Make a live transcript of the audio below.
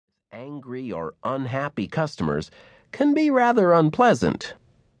angry or unhappy customers can be rather unpleasant.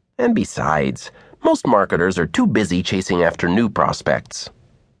 And besides, most marketers are too busy chasing after new prospects.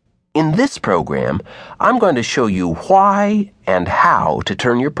 In this program, I'm going to show you why and how to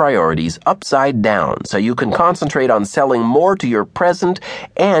turn your priorities upside down so you can concentrate on selling more to your present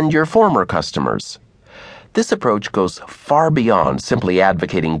and your former customers. This approach goes far beyond simply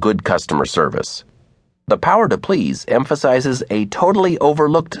advocating good customer service. The Power to Please emphasizes a totally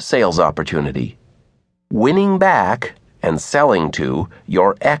overlooked sales opportunity: winning back and selling to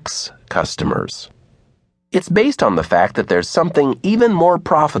your ex-customers. It's based on the fact that there's something even more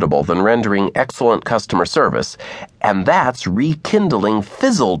profitable than rendering excellent customer service, and that's rekindling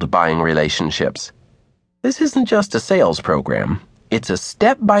fizzled buying relationships. This isn't just a sales program. It's a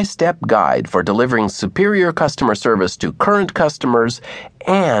step-by-step guide for delivering superior customer service to current customers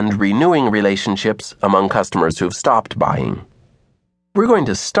and renewing relationships among customers who've stopped buying. We're going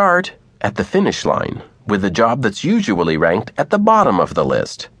to start at the finish line with the job that's usually ranked at the bottom of the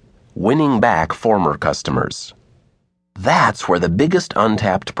list: winning back former customers. That's where the biggest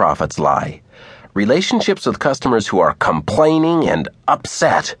untapped profits lie. Relationships with customers who are complaining and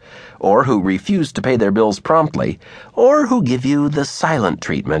upset, or who refuse to pay their bills promptly, or who give you the silent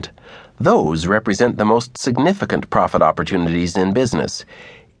treatment. Those represent the most significant profit opportunities in business,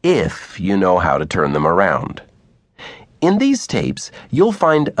 if you know how to turn them around. In these tapes, you'll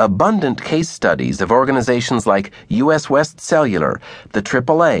find abundant case studies of organizations like U.S. West Cellular, the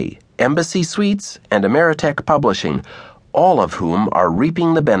AAA, Embassy Suites, and Ameritech Publishing, all of whom are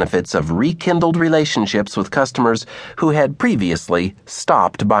reaping the benefits of rekindled relationships with customers who had previously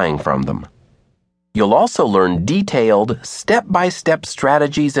stopped buying from them. You'll also learn detailed, step-by-step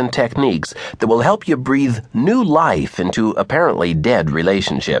strategies and techniques that will help you breathe new life into apparently dead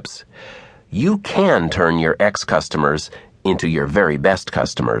relationships. You can turn your ex-customers into your very best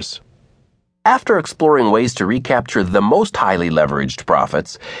customers. After exploring ways to recapture the most highly leveraged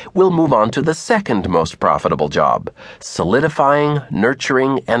profits, we'll move on to the second most profitable job: solidifying,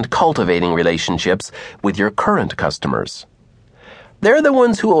 nurturing, and cultivating relationships with your current customers. They're the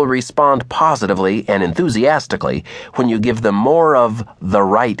ones who will respond positively and enthusiastically when you give them more of the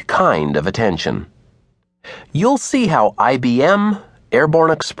right kind of attention. You'll see how IBM,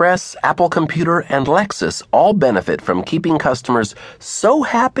 Airborne Express, Apple Computer, and Lexus all benefit from keeping customers so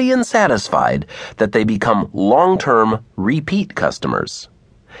happy and satisfied that they become long-term repeat customers.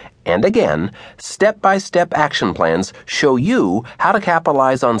 And again, step-by-step action plans show you how to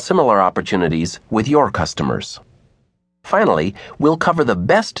capitalize on similar opportunities with your customers. Finally, we'll cover the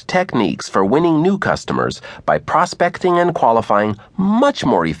best techniques for winning new customers by prospecting and qualifying much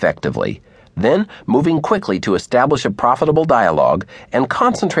more effectively, then moving quickly to establish a profitable dialogue and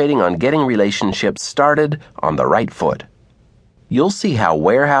concentrating on getting relationships started on the right foot. You'll see how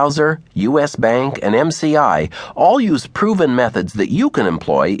Weyerhaeuser, U.S. Bank, and MCI all use proven methods that you can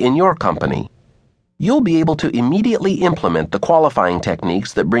employ in your company. You'll be able to immediately implement the qualifying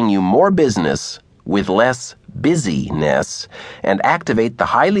techniques that bring you more business with less busyness and activate the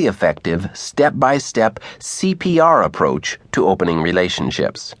highly effective step-by-step CPR approach to opening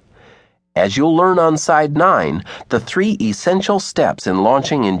relationships. As you'll learn on Side 9, the 3 essential steps in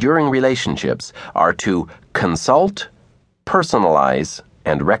launching enduring relationships are to consult, personalize,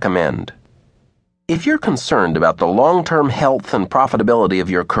 and recommend. If you're concerned about the long-term health and profitability of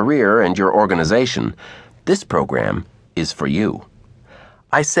your career and your organization, this program is for you.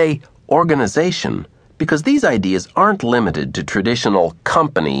 I say organization because these ideas aren't limited to traditional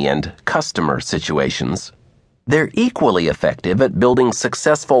company and customer situations. They're equally effective at building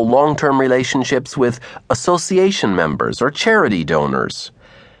successful long-term relationships with association members or charity donors.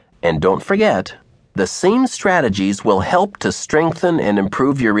 And don't forget, the same strategies will help to strengthen and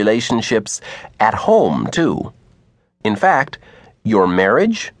improve your relationships at home, too. In fact, your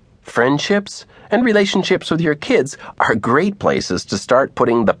marriage, friendships, and relationships with your kids are great places to start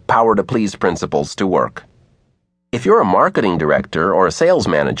putting the Power to Please principles to work. If you're a marketing director or a sales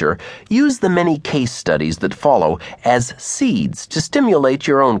manager, use the many case studies that follow as seeds to stimulate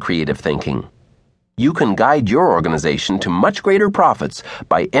your own creative thinking. You can guide your organization to much greater profits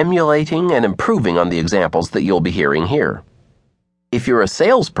by emulating and improving on the examples that you'll be hearing here. If you're a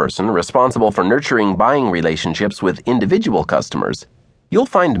salesperson responsible for nurturing buying relationships with individual customers, you'll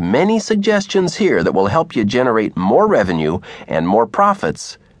find many suggestions here that will help you generate more revenue and more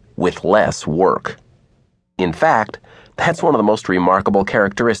profits with less work. In fact, that's one of the most remarkable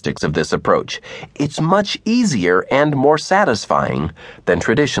characteristics of this approach. It's much easier and more satisfying than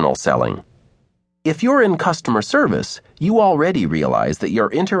traditional selling. If you're in customer service, you already realize that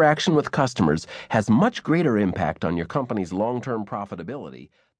your interaction with customers has much greater impact on your company's long-term profitability